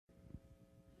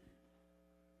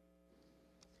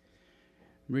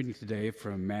I'm reading today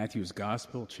from Matthew's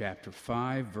Gospel, chapter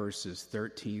 5, verses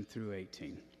 13 through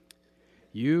 18.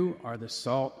 You are the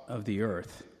salt of the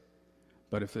earth,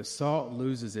 but if the salt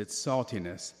loses its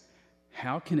saltiness,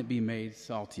 how can it be made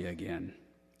salty again?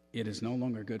 It is no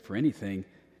longer good for anything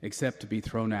except to be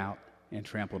thrown out and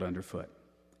trampled underfoot.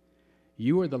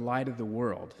 You are the light of the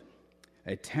world.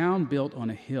 A town built on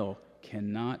a hill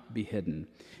cannot be hidden.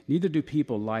 Neither do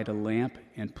people light a lamp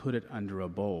and put it under a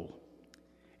bowl.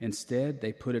 Instead,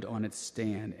 they put it on its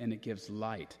stand, and it gives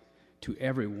light to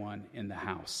everyone in the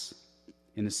house.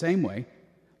 In the same way,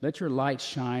 let your light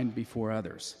shine before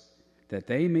others, that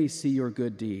they may see your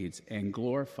good deeds and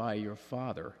glorify your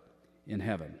Father in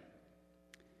heaven.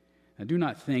 Now, do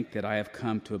not think that I have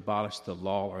come to abolish the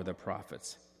law or the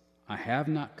prophets. I have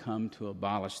not come to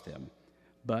abolish them,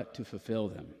 but to fulfill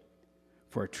them.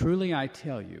 For truly I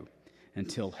tell you,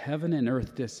 until heaven and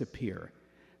earth disappear,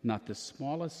 not the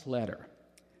smallest letter,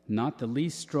 not the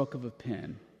least stroke of a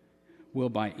pen, will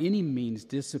by any means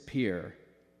disappear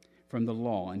from the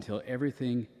law until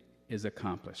everything is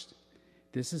accomplished.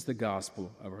 This is the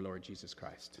gospel of our Lord Jesus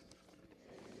Christ.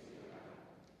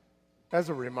 As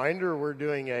a reminder, we're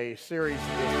doing a series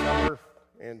this summer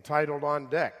entitled On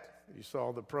Deck. You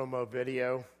saw the promo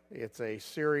video. It's a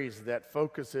series that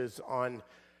focuses on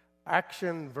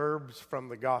action verbs from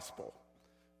the gospel.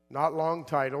 Not long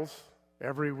titles.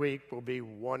 Every week will be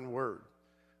one word.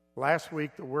 Last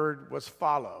week, the word was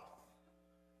follow.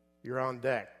 You're on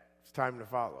deck. It's time to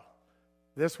follow.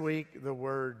 This week, the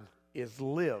word is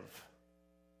live.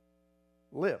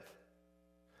 Live.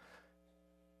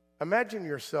 Imagine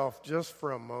yourself just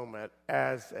for a moment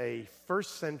as a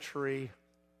first century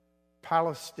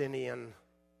Palestinian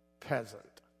peasant.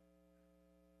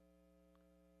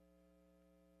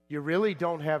 You really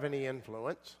don't have any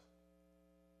influence.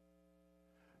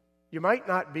 You might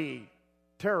not be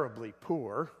terribly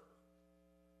poor,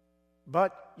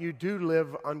 but you do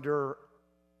live under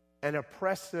an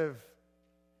oppressive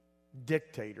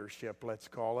dictatorship, let's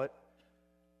call it,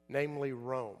 namely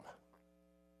Rome.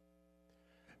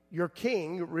 Your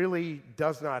king really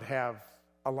does not have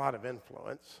a lot of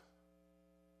influence.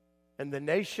 And the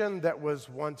nation that was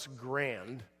once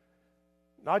grand,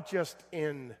 not just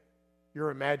in your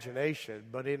imagination,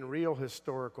 but in real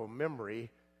historical memory,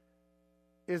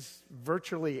 is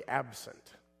virtually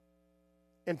absent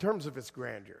in terms of its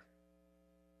grandeur.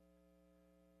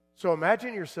 So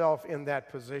imagine yourself in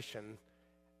that position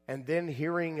and then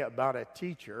hearing about a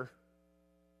teacher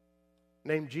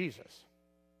named Jesus.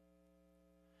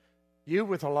 You,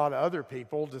 with a lot of other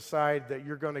people, decide that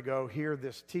you're going to go hear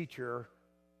this teacher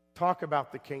talk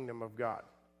about the kingdom of God.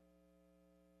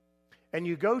 And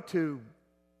you go to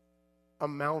a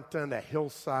mountain, a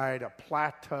hillside, a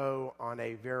plateau on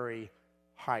a very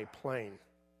high plain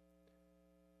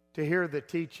to hear the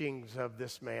teachings of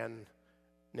this man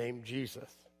named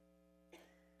Jesus.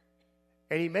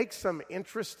 And he makes some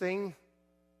interesting,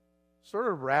 sort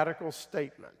of radical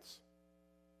statements.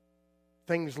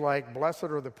 Things like, blessed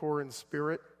are the poor in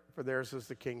spirit, for theirs is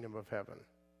the kingdom of heaven.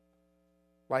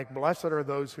 Like, blessed are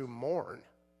those who mourn,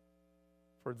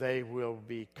 for they will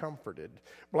be comforted.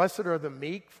 Blessed are the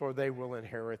meek, for they will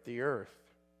inherit the earth.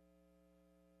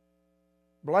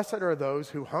 Blessed are those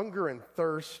who hunger and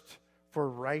thirst for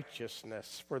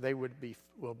righteousness, for they will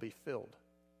be filled.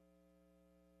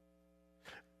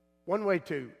 One way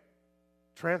to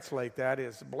translate that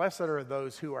is, blessed are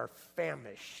those who are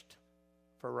famished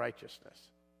for righteousness,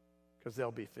 because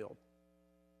they'll be filled.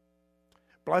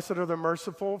 Blessed are the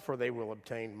merciful, for they will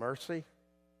obtain mercy.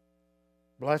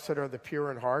 Blessed are the pure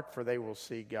in heart, for they will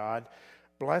see God.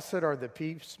 Blessed are the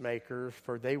peacemakers,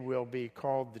 for they will be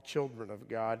called the children of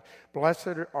God.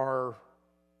 Blessed are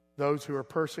those who are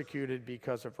persecuted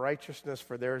because of righteousness,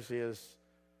 for theirs is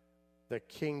the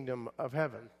kingdom of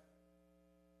heaven.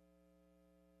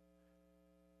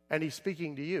 And he's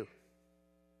speaking to you.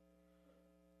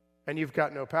 And you've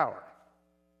got no power.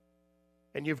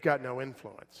 And you've got no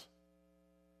influence.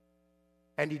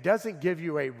 And he doesn't give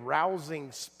you a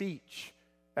rousing speech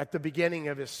at the beginning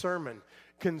of his sermon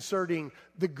concerning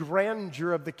the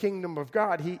grandeur of the kingdom of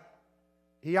God.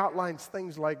 He outlines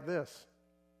things like this.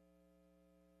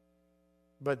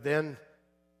 But then,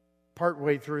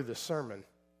 partway through the sermon,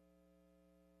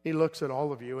 he looks at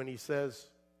all of you and he says,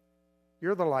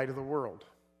 you're the light of the world.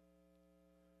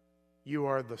 You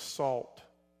are the salt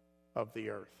of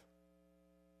the earth.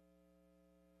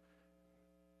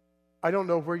 I don't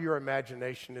know where your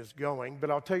imagination is going,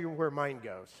 but I'll tell you where mine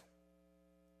goes.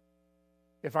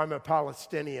 If I'm a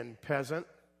Palestinian peasant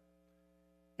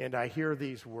and I hear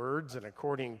these words, and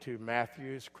according to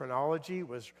Matthew's chronology,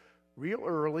 was real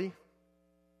early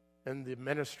in the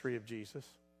ministry of Jesus,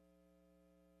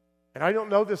 And I don't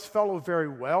know this fellow very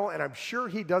well, and I'm sure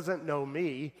he doesn't know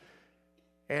me.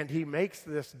 And he makes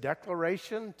this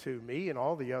declaration to me and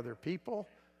all the other people.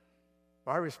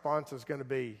 My response is going to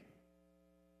be,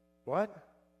 what?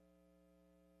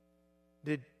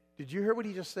 Did you hear what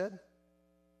he just said?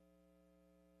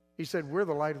 He said, we're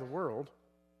the light of the world.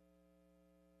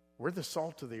 We're the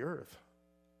salt of the earth.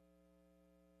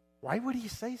 Why would he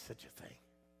say such a thing?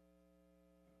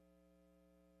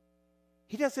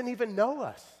 He doesn't even know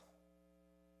us.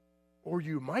 Or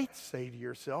you might say to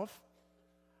yourself,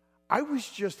 I was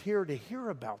just here to hear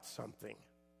about something.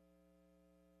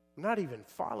 I'm not even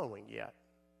following yet.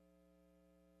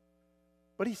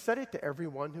 But he said it to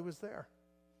everyone who was there.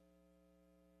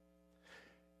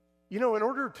 You know, in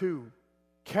order to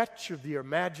catch the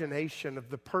imagination of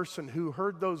the person who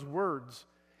heard those words,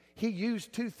 he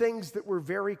used two things that were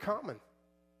very common.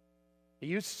 He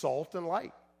used salt and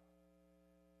light.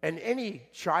 And any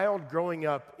child growing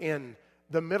up in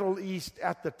the Middle East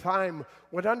at the time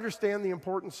would understand the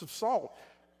importance of salt.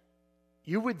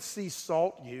 You would see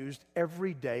salt used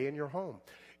every day in your home.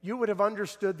 You would have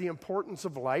understood the importance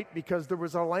of light because there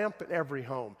was a lamp in every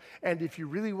home. And if you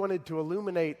really wanted to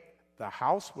illuminate the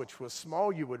house, which was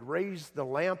small, you would raise the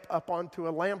lamp up onto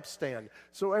a lampstand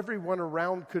so everyone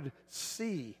around could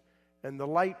see and the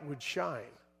light would shine.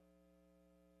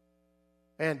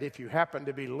 And if you happen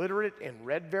to be literate and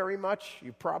read very much,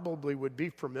 you probably would be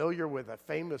familiar with a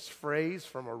famous phrase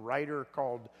from a writer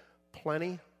called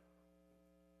Pliny,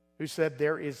 who said,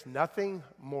 there is nothing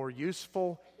more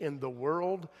useful in the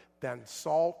world than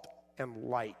salt and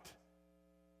light.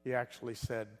 He actually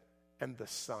said, and the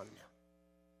sun.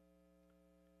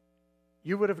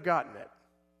 You would have gotten it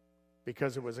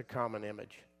because it was a common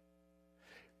image.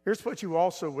 Here's what you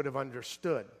also would have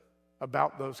understood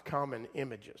about those common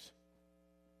images.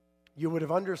 You would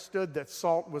have understood that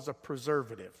salt was a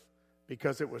preservative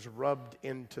because it was rubbed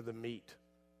into the meat.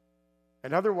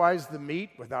 And otherwise, the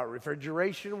meat, without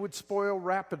refrigeration, would spoil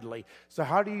rapidly. So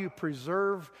how do you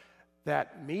preserve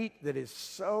that meat that is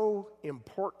so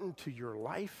important to your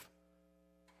life?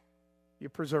 You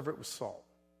preserve it with salt.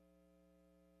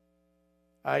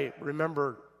 I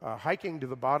remember hiking to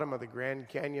the bottom of the Grand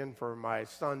Canyon for my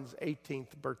son's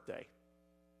 18th birthday.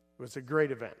 It was a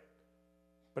great event.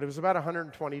 But it was about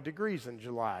 120 degrees in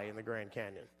July in the Grand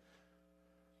Canyon.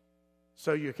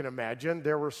 So you can imagine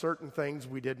there were certain things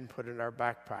we didn't put in our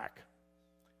backpack.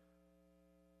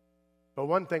 But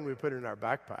one thing we put in our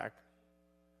backpack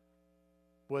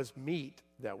was meat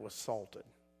that was salted.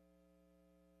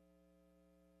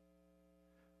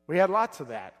 We had lots of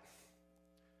that.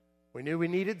 We knew we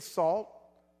needed salt.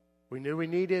 We knew we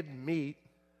needed meat.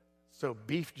 So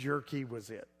beef jerky was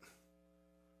it.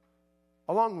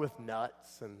 Along with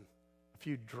nuts and a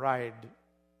few dried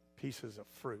pieces of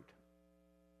fruit.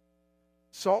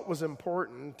 Salt was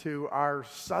important to our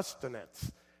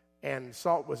sustenance, and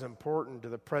salt was important to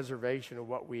the preservation of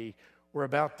what we were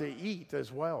about to eat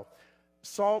as well.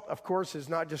 Salt, of course, is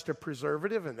not just a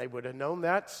preservative, and they would have known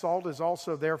that. Salt is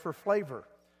also there for flavor.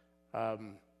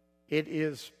 It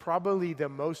is probably the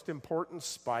most important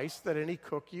spice that any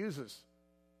cook uses,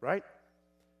 right?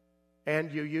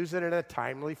 And you use it in a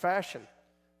timely fashion,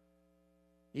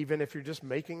 even if you're just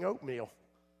making oatmeal.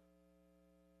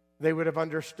 They would have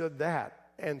understood that.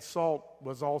 And salt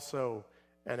was also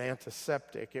an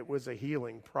antiseptic. It was a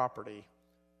healing property.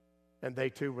 And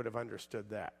they too would have understood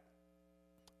that.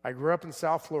 I grew up in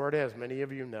South Florida, as many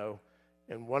of you know,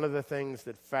 and one of the things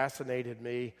that fascinated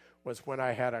me was when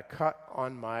I had a cut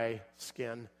on my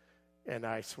skin and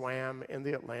I swam in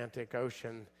the Atlantic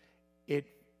Ocean, it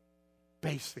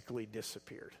basically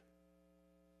disappeared.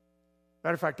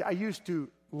 Matter of fact, I used to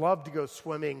love to go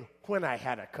swimming when I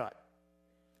had a cut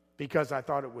because I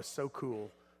thought it was so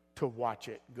cool to watch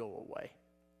it go away.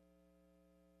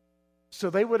 So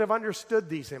they would have understood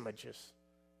these images.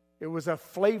 It was a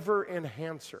flavor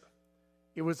enhancer.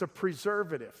 It was a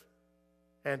preservative.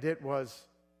 And it was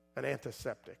an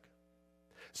antiseptic.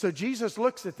 So Jesus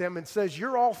looks at them and says,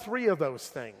 you're all three of those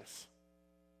things.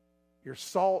 You're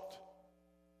salt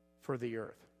for the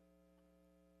earth.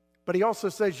 But he also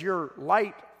says you're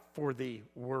light for the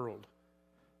world.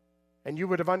 And you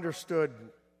would have understood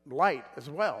light as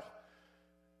well.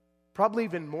 Probably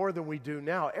even more than we do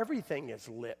now. Everything is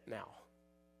lit now.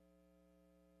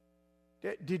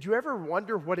 Did you ever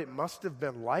wonder what it must have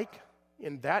been like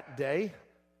in that day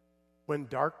when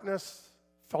darkness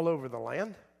fell over the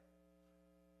land?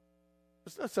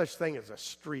 There's no such thing as a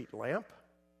street lamp.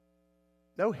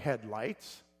 No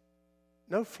headlights.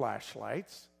 No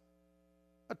flashlights.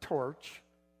 A torch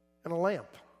and a lamp.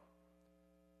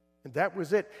 And that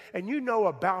was it. And you know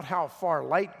about how far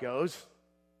light goes.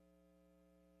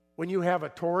 when you have a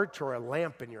torch or a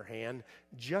lamp in your hand,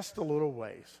 just a little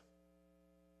ways.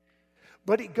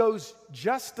 But it goes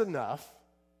just enough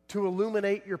to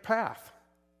illuminate your path.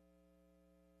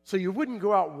 So you wouldn't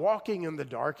go out walking in the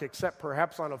dark, except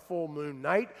perhaps on a full moon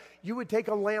night. You would take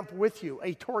a lamp with you,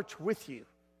 a torch with you,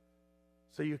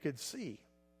 so you could see.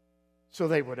 So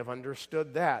they would have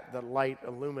understood that light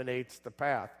illuminates the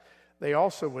path. They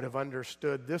also would have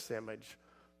understood this image,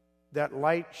 that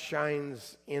light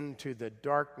shines into the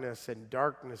darkness, and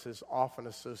darkness is often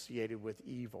associated with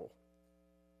evil.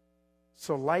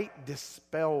 So light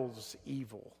dispels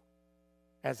evil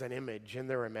as an image in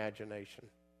their imagination.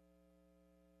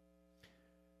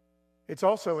 It's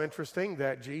also interesting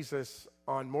that Jesus,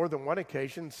 on more than one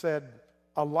occasion, said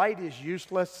a light is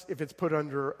useless if it's put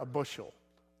under a bushel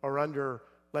or under,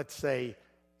 let's say,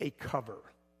 a cover.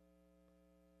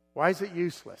 Why is it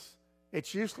useless?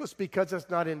 It's useless because it's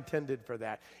not intended for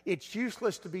that. It's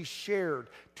useless to be shared,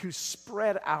 to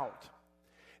spread out.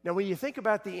 Now, when you think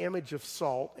about the image of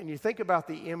salt and you think about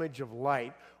the image of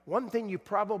light, one thing you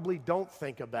probably don't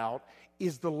think about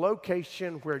is the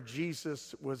location where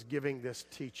Jesus was giving this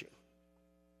teaching.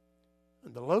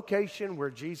 And the location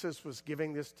where Jesus was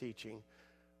giving this teaching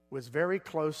was very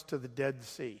close to the Dead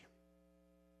Sea.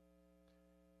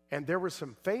 And there were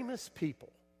some famous people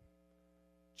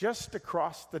just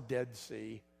across the Dead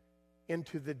Sea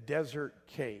into the desert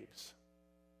caves.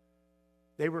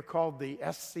 They were called the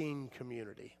Essene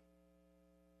community.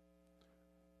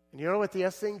 And you know what the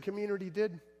Essene community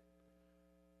did?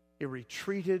 It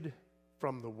retreated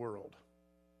from the world.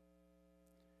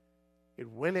 It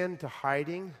went into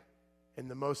hiding in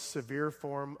the most severe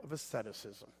form of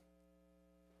asceticism.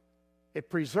 It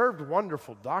preserved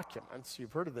wonderful documents.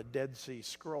 You've heard of the Dead Sea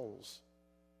Scrolls.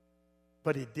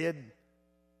 But it did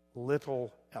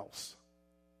little else.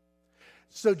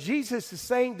 So Jesus is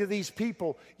saying to these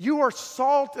people, you are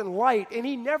salt and light. And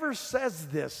he never says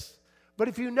this. But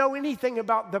if you know anything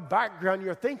about the background,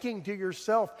 you're thinking to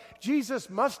yourself, Jesus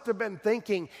must have been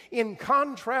thinking, in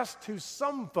contrast to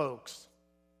some folks,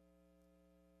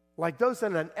 like those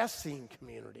in an Essene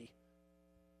community,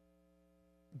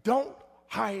 don't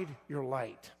hide your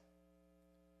light.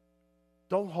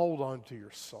 Don't hold on to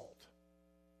your salt.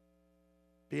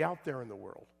 Be out there in the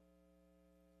world.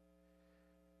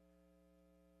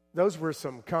 Those were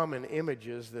some common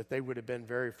images that they would have been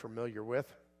very familiar with.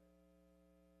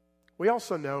 We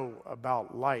also know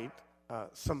about light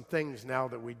some things now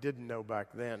that we didn't know back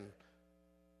then.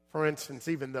 For instance,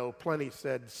 even though plenty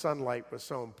said sunlight was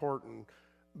so important,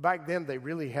 back then they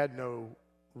really had no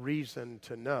reason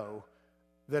to know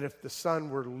that if the sun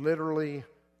were literally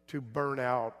to burn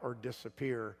out or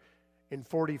disappear, in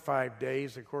 45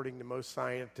 days, according to most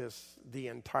scientists, the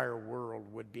entire world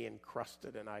would be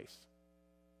encrusted in ice.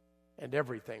 And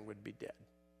everything would be dead.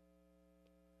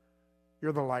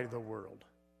 You're the light of the world,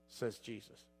 says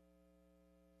Jesus.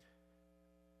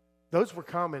 Those were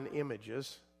common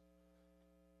images.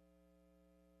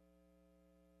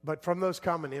 But from those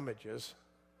common images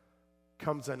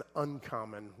comes an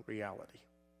uncommon reality.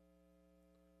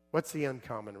 What's the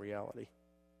uncommon reality?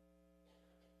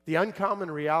 The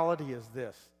uncommon reality is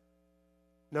this.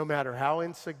 No matter how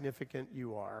insignificant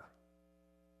you are,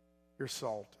 you're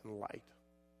salt and light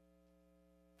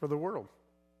for the world.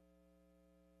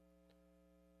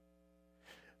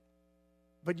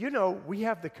 But you know, we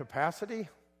have the capacity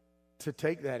to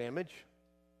take that image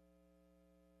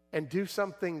and do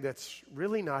something that's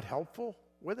really not helpful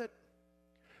with it.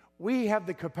 We have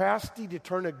the capacity to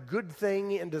turn a good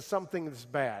thing into something that's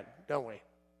bad, don't we?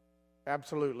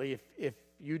 Absolutely. If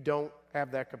you don't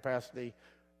have that capacity,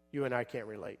 you and I can't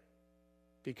relate,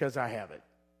 because I have it.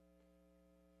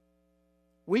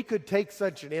 We could take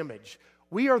such an image.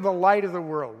 We are the light of the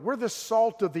world. We're the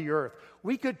salt of the earth.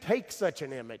 We could take such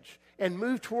an image and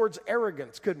move towards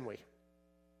arrogance, couldn't we?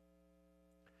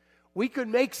 We could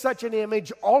make such an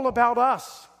image all about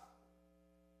us.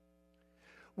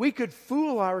 We could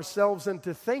fool ourselves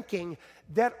into thinking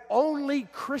that only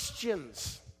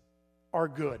Christians are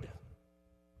good.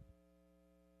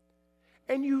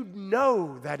 And you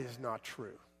know that is not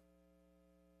true.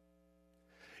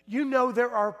 You know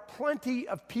there are plenty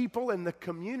of people in the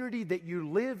community that you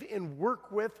live and work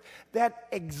with that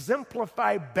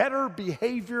exemplify better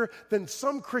behavior than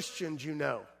some Christians you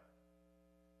know.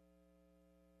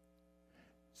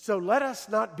 So let us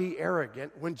not be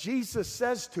arrogant when Jesus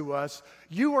says to us,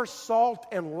 you are salt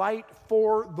and light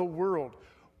for the world.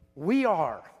 We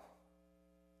are.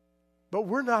 But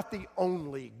we're not the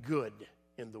only good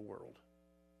in the world.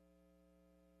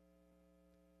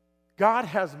 God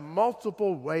has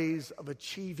multiple ways of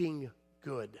achieving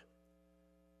good.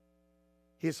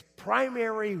 His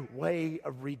primary way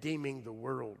of redeeming the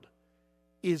world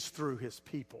is through his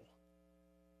people.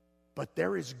 But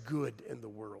there is good in the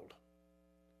world.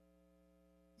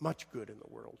 Much good in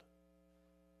the world.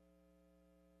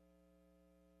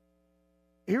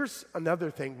 Here's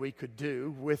another thing we could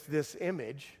do with this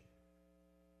image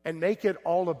and make it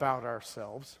all about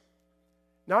ourselves.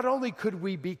 Not only could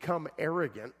we become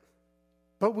arrogant,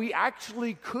 but we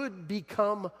actually could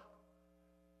become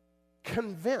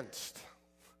convinced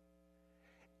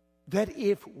that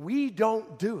if we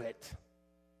don't do it,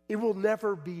 it will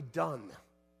never be done.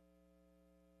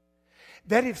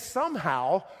 That if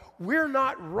somehow we're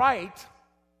not right,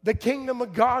 the kingdom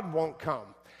of God won't come.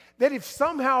 That if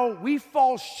somehow we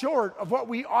fall short of what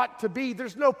we ought to be,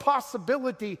 there's no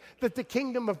possibility that the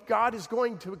kingdom of God is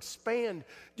going to expand.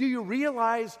 Do you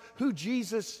realize who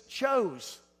Jesus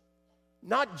chose?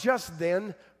 Not just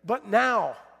then, but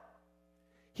now.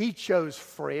 He chose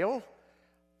frail,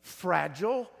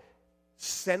 fragile,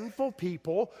 sinful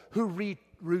people who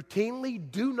routinely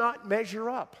do not measure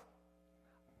up.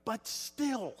 But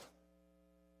still,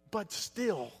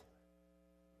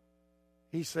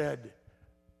 he said,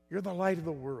 you're the light of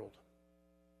the world.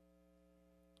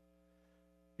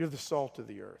 You're the salt of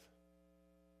the earth.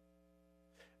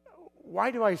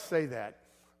 Why do I say that?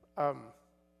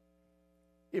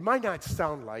 It might not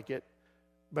sound like it,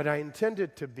 but I intend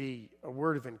it to be a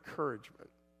word of encouragement.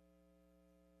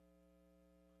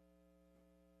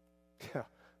 Yeah,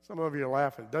 some of you are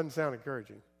laughing. It doesn't sound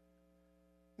encouraging.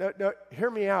 No,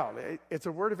 hear me out. It's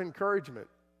a word of encouragement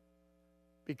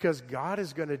because God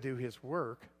is going to do his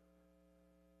work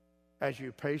as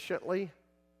you patiently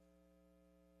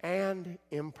and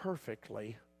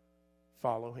imperfectly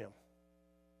follow him.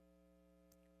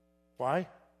 Why?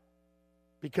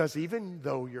 Because even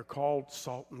though you're called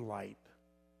salt and light,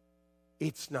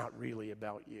 it's not really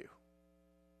about you.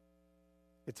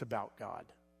 It's about God.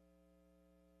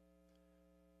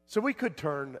 So we could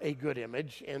turn a good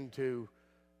image into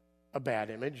a bad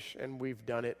image, and we've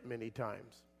done it many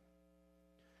times.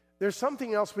 There's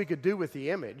something else we could do with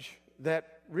the image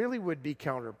that really would be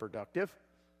counterproductive.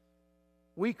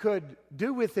 We could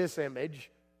do with this image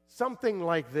something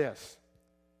like this.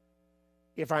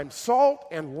 If I'm salt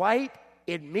and light,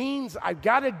 it means I've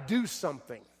got to do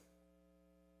something.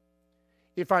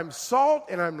 If I'm salt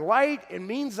and I'm light, it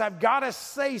means I've got to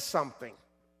say something.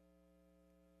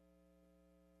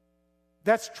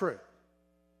 That's true.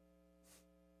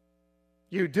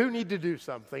 You do need to do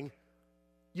something.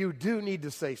 You do need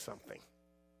to say something.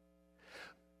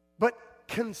 But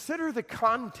consider the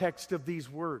context of these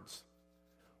words.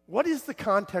 What is the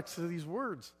context of these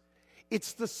words?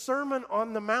 It's the Sermon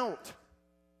on the Mount.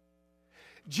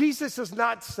 Jesus is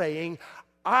not saying,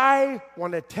 I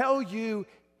want to tell you,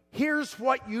 here's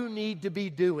what you need to be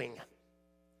doing.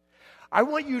 I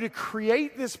want you to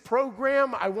create this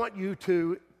program. I want you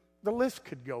to, the list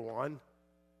could go on.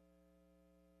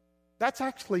 That's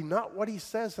actually not what he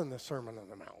says in the Sermon on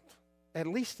the Mount, at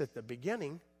least at the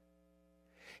beginning.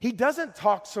 He doesn't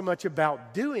talk so much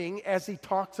about doing as he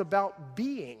talks about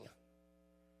being.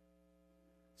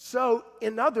 So,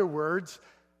 in other words,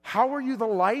 how are you the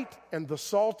light and the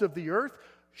salt of the earth?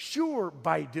 Sure,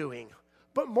 by doing,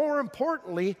 but more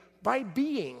importantly, by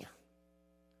being.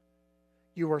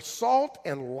 You are salt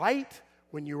and light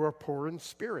when you are poor in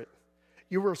spirit.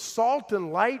 You are salt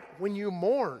and light when you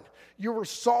mourn. You are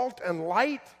salt and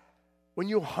light when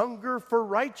you hunger for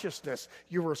righteousness.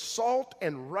 You are salt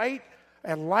and light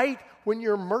when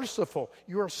you're merciful.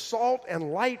 You are salt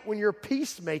and light when you're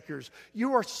peacemakers.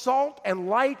 You are salt and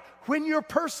light when you're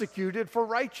persecuted for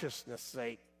righteousness'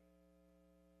 sake.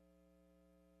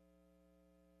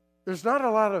 There's not a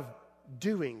lot of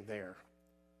doing there,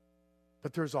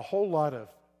 but there's a whole lot of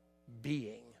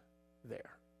being there.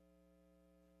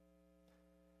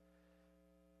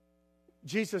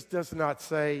 Jesus does not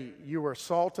say, you are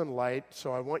salt and light,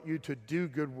 so I want you to do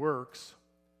good works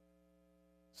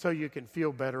so you can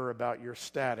feel better about your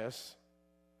status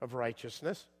of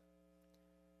righteousness.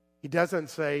 He doesn't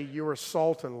say, you are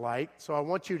salt and light, so I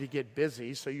want you to get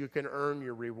busy so you can earn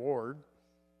your reward.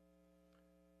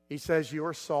 He says, you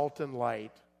are salt and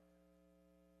light,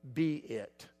 be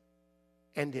it.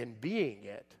 And in being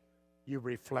it, you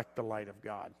reflect the light of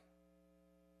God.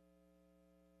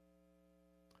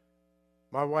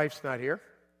 My wife's not here.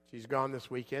 She's gone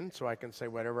this weekend, so I can say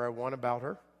whatever I want about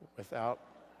her without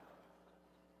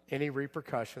any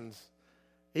repercussions.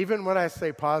 Even when I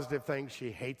say positive things,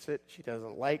 she hates it. She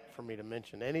doesn't like for me to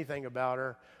mention anything about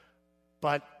her.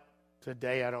 But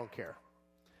today, I don't care.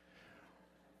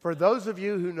 For those of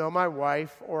you who know my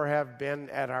wife or have been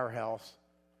at our house,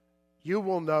 you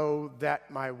will know that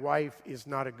my wife is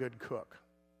not a good cook.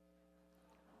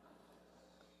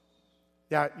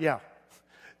 Yeah.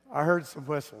 I heard some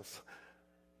whistles.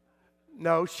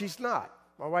 No, she's not.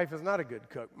 My wife is not a good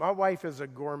cook. My wife is a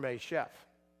gourmet chef.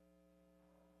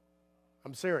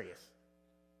 I'm serious.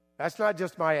 That's not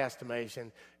just my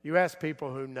estimation. You ask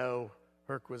people who know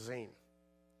her cuisine.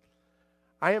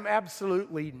 I am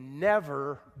absolutely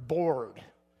never bored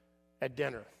at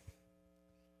dinner.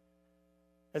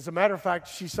 As a matter of fact,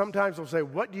 she sometimes will say,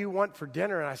 "What do you want for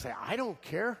dinner?" And I say, "I don't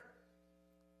care."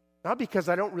 Not because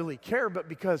I don't really care, but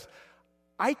because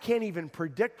I can't even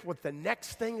predict what the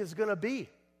next thing is going to be.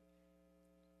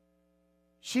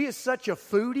 She is such a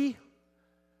foodie.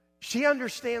 She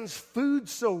understands food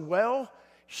so well,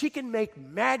 she can make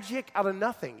magic out of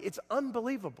nothing. It's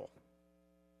unbelievable.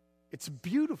 It's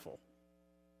beautiful.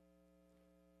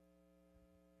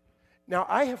 Now,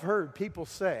 I have heard people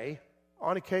say,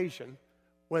 on occasion,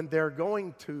 when they're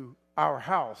going to our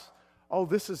house, "Oh,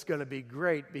 this is going to be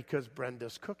great because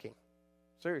Brenda's cooking."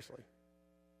 Seriously.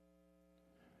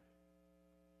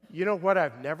 You know what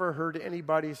I've never heard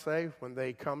anybody say when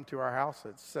they come to our house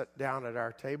and sit down at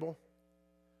our table?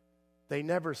 They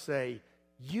never say,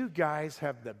 "You guys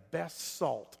have the best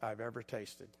salt I've ever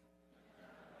tasted."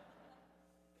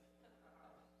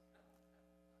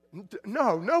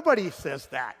 No, nobody says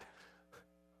that.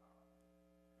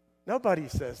 Nobody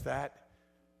says that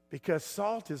because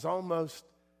salt is almost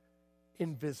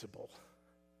invisible.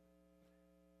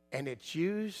 And it's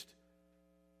used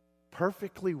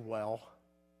perfectly well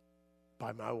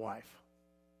by my wife.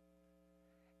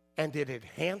 And it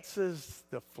enhances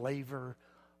the flavor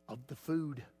of the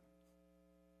food.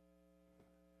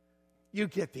 You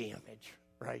get the image,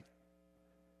 right?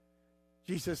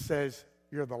 Jesus says,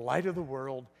 "You're the light of the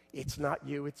world. It's not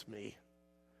you, it's me.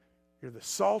 You're the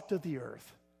salt of the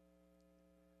earth."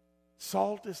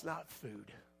 Salt is not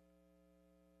food.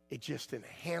 It just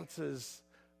enhances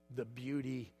the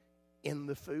beauty in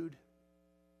the food.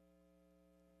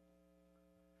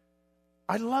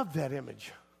 I love that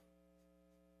image.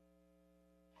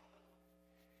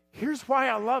 Here's why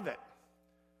I love it,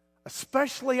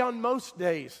 especially on most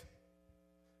days.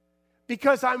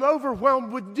 Because I'm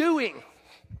overwhelmed with doing.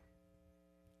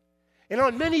 And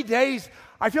on many days,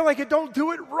 I feel like I don't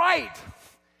do it right.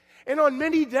 And on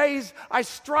many days, I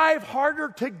strive harder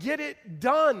to get it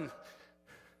done.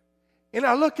 And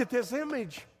I look at this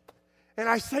image, and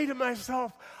I say to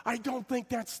myself, I don't think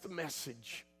that's the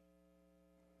message.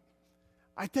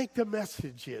 I think the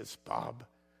message is, Bob,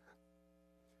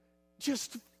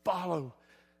 just follow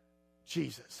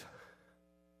Jesus.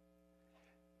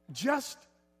 Just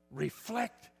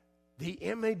reflect the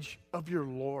image of your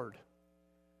Lord.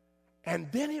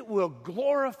 And then it will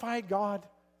glorify God.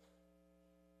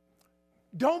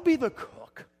 Don't be the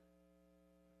cook.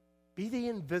 Be the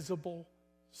invisible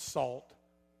salt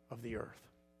of the earth.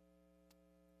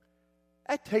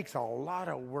 That takes a lot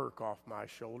of work off my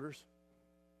shoulders.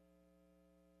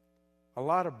 A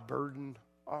lot of burden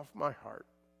off my heart.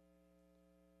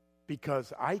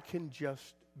 Because I can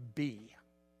just be.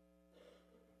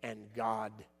 And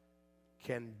God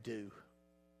can do.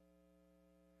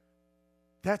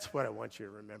 That's what I want you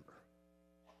to remember.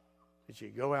 As you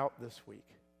go out this week.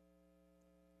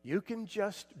 You can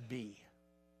just be.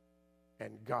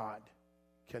 And God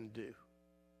can do.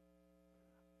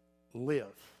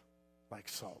 Live like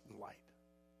salt and light.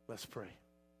 Let's pray.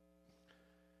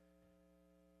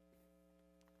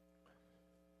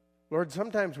 Lord,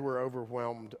 sometimes we're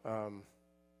overwhelmed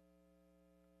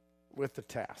with the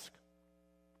task.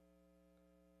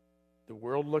 The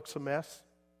world looks a mess.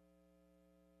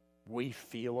 We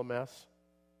feel a mess.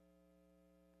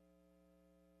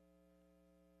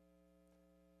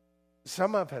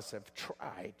 Some of us have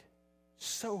tried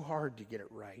so hard to get it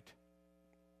right.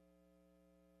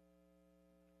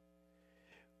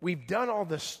 We've done all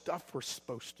the stuff we're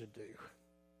supposed to do.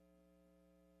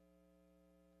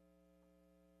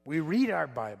 We read our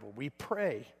Bible. We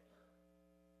pray.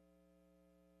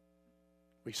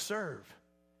 We serve.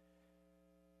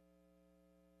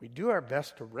 We do our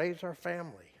best to raise our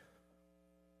family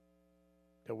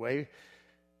the way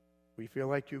we feel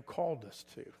like you called us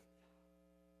to.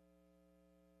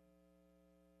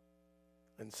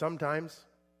 And sometimes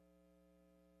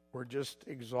we're just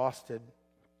exhausted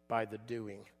by the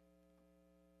doing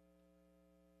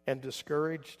and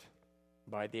discouraged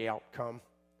by the outcome.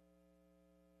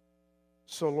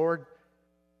 So, Lord,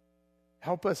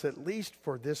 help us at least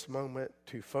for this moment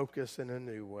to focus in a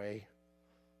new way,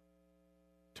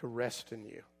 to rest in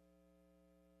you,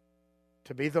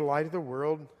 to be the light of the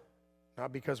world,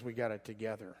 not because we got it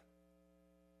together,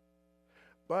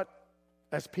 but,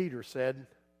 as Peter said,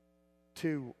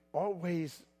 to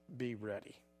always be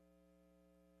ready,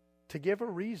 to give a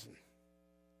reason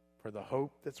for the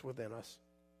hope that's within us.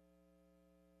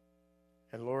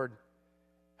 And Lord,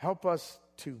 help us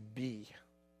to be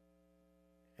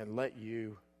and let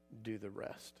you do the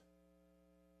rest.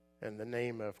 In the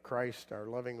name of Christ, our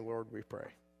loving Lord, we pray.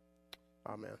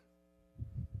 Amen.